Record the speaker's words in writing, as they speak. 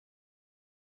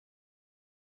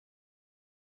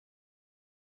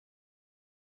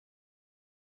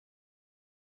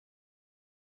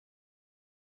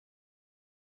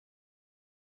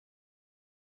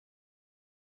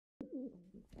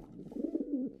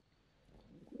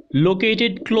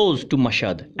Located close to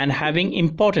Mashhad and having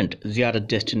important ziyarat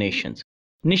destinations,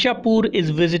 Neyshapur is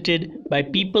visited by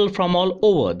people from all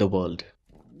over the world.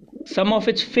 Some of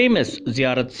its famous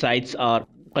ziyarat sites are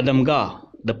Qadamgah,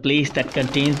 the place that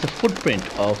contains the footprint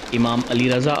of Imam Ali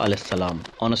Raza alayhis salam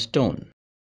on a stone.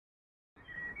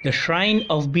 The shrine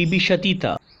of Bibi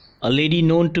Shatita, a lady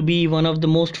known to be one of the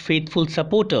most faithful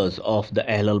supporters of the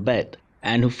Ahl al-Bayt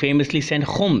and who famously sent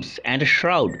khums and a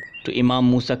shroud to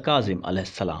Imam Musa Kazim alayhis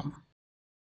salam.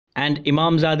 And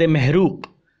Imamzadeh Mehrooq,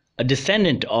 a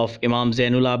descendant of Imam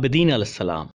Zainul Abideen alayhis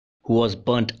salam, who was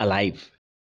burnt alive.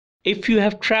 If you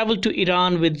have travelled to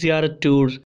Iran with ziyarat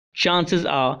tours, chances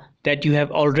are that you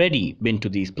have already been to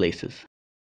these places.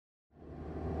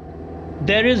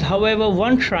 There is, however,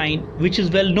 one shrine which is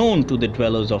well known to the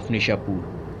dwellers of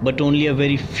Neyshapur, but only a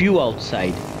very few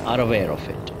outside are aware of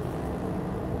it.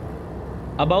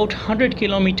 About 100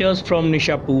 kilometers from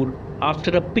Neyshapur, after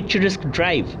a picturesque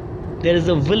drive, there is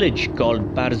a village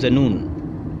called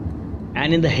Barzanun.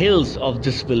 And in the hills of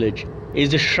this village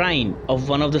is the shrine of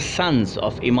one of the sons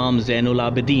of Imam Zainul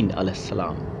Abideen alayhis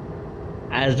salam.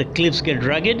 As the cliffs get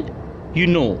rugged, you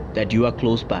know that you are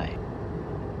close by.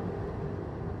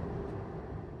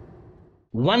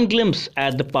 One glimpse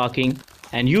at the parking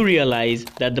and you realize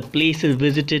that the place is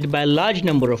visited by a large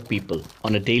number of people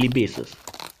on a daily basis.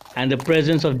 And the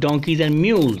presence of donkeys and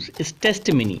mules is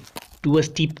testimony to a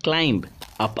steep climb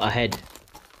up ahead.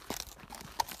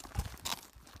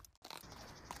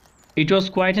 It was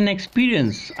quite an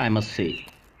experience, I must say.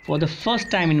 For the first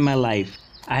time in my life,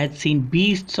 I had seen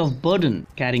beasts of burden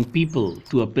carrying people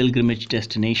to a pilgrimage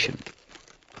destination,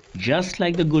 just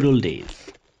like the good old days.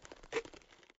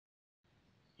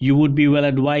 You would be well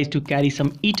advised to carry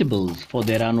some eatables, for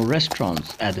there are no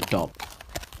restaurants at the top,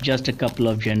 just a couple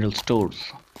of general stores.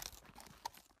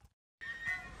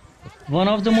 One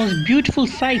of the most beautiful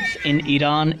sights in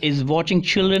Iran is watching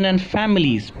children and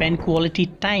families spend quality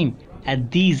time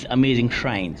at these amazing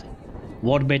shrines.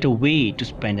 What better way to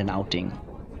spend an outing?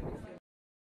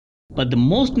 But the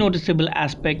most noticeable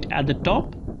aspect at the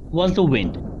top was the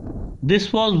wind.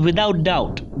 This was without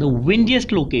doubt the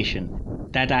windiest location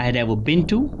that I had ever been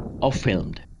to or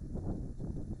filmed.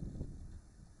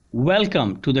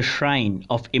 Welcome to the shrine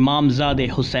of Imamzadeh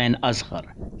Hussain Asghar,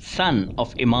 son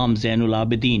of Imam Zainul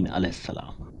Abideen alayhis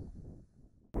salam.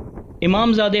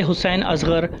 Imamzadeh Hussain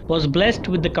Asghar was blessed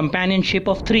with the companionship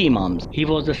of three Imams. He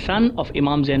was the son of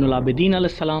Imam Zainul Abideen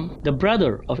alayhis salam, the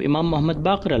brother of Imam Muhammad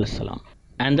Baqir alayhis salam,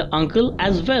 and the uncle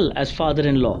as well as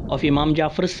father-in-law of Imam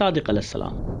Jafar as-Sadiq alayhis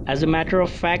salam. As a matter of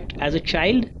fact, as a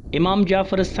child, Imam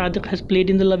Jafar as-Sadiq has played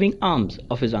in the loving arms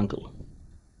of his uncle.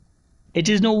 It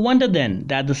is no wonder then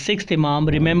that the sixth Imam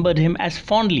remembered him as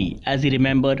fondly as he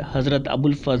remembered Hazrat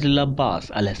Abul Fazl Abbas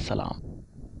alayhis salam.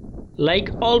 Like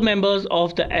all members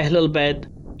of the Ahl al-Bayt,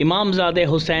 Imamzadeh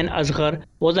Hussain Asghar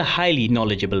was a highly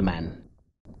knowledgeable man.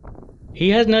 He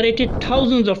has narrated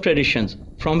thousands of traditions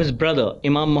from his brother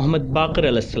Imam Muhammad Baqir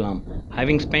alayhis salam,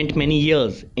 having spent many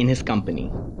years in his company.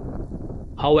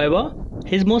 However,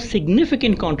 his most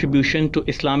significant contribution to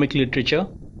Islamic literature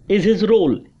is his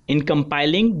role in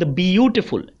compiling the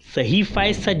beautiful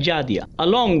Sahifa-e-Sajjadia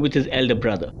along with his elder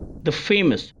brother, the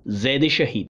famous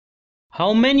Zaid-e-Shaheed.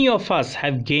 How many of us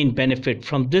have gained benefit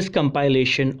from this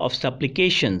compilation of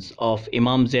supplications of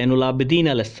Imam Zainul Abideen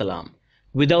alayhis salam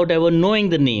without ever knowing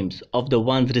the names of the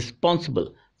ones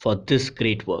responsible for this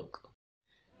great work?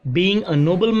 Being a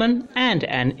nobleman and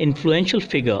an influential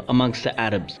figure amongst the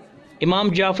Arabs,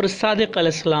 Imam Jafar as-Sadiq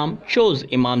alayhis salam chose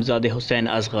Imamzadeh Hussain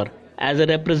Asghar as a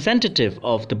representative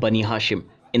of the Bani Hashim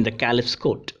in the Caliph's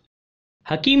court.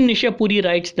 Hakim Neyshapuri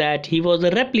writes that he was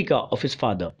a replica of his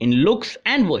father in looks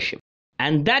and worship,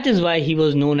 and that is why he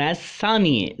was known as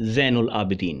Sani Zainul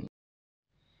Abideen.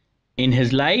 In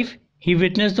his life, he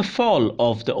witnessed the fall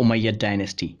of the Umayyad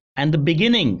dynasty and the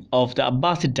beginning of the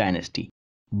Abbasid dynasty,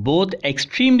 both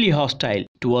extremely hostile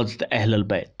towards the Ahl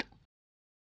al-Bayt.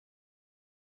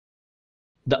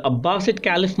 The Abbasid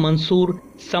Caliph Mansur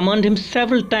summoned him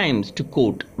several times to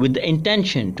court with the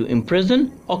intention to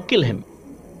imprison or kill him,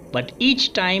 but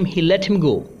each time he let him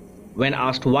go. When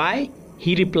asked why,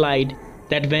 he replied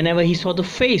that whenever he saw the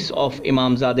face of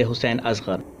Imamzadeh Hussain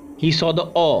Asghar, he saw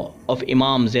the awe of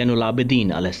Imam Zainul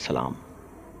Abideen alayhis salam.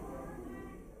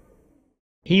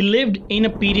 He lived in a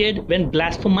period when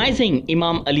blasphemizing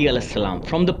Imam Ali alayhis salam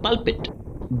from the pulpit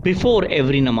before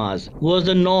every namaz was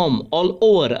the norm all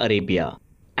over Arabia,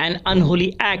 an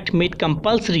unholy act made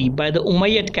compulsory by the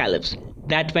Umayyad caliphs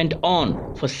that went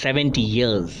on for 70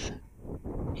 years.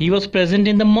 He was present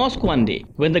in the mosque one day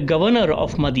when the governor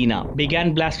of Medina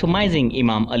began blasphemizing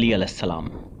Imam Ali alayhis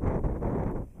salam.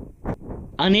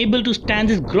 Unable to stand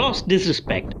this gross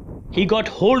disrespect, he got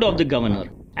hold of the governor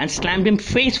and slammed him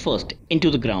face first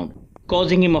into the ground,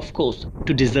 causing him, of course,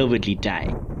 to deservedly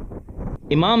die.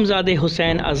 Imamzadeh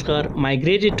Hussain Asghar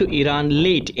migrated to Iran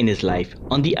late in his life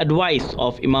on the advice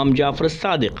of Imam Jafar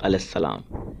as-Sadiq alayhis salam.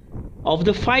 Of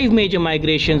the 5 major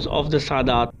migrations of the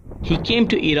Sadat, he came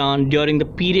to Iran during the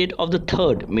period of the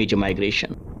 3rd major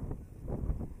migration.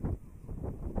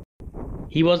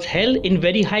 He was held in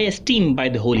very high esteem by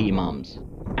the holy Imams,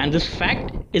 and this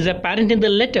fact is apparent in the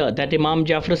letter that Imam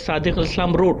Jafar as-Sadiq alayhis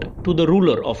salam wrote to the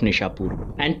ruler of Neyshapur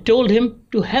and told him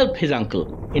to help his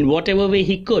uncle in whatever way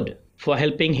he could, for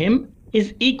helping him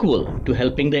is equal to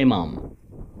helping the Imam.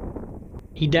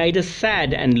 He died a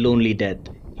sad and lonely death.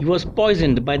 He was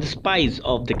poisoned by the spies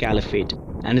of the caliphate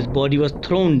and his body was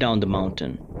thrown down the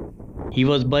mountain. He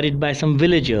was buried by some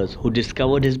villagers who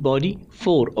discovered his body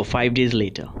 4 or 5 days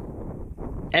later.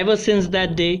 Ever since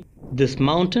that day, this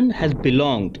mountain has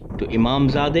belonged to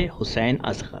Imamzadeh Hussain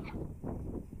Asghar.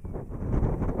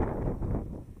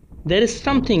 There is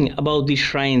something about these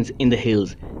shrines in the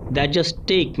hills that just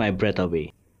take my breath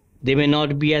away. They may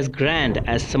not be as grand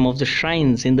as some of the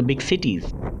shrines in the big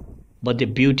cities, but their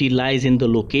beauty lies in the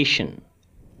location,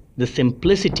 the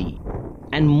simplicity,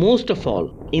 and most of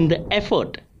all in the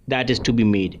effort that is to be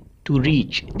made to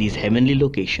reach these heavenly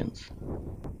locations.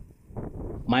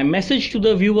 My message to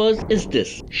the viewers is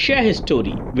this: share his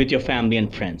story with your family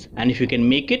and friends, and if you can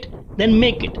make it, then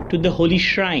make it to the holy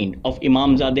shrine of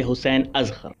Imamzadeh Hussain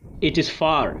Asghar. It is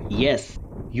far, yes.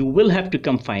 You will have to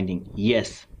come finding,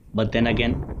 yes. But then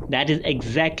again, that is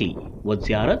exactly what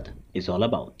ziyarat is all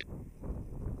about.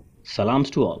 Salams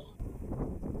to all.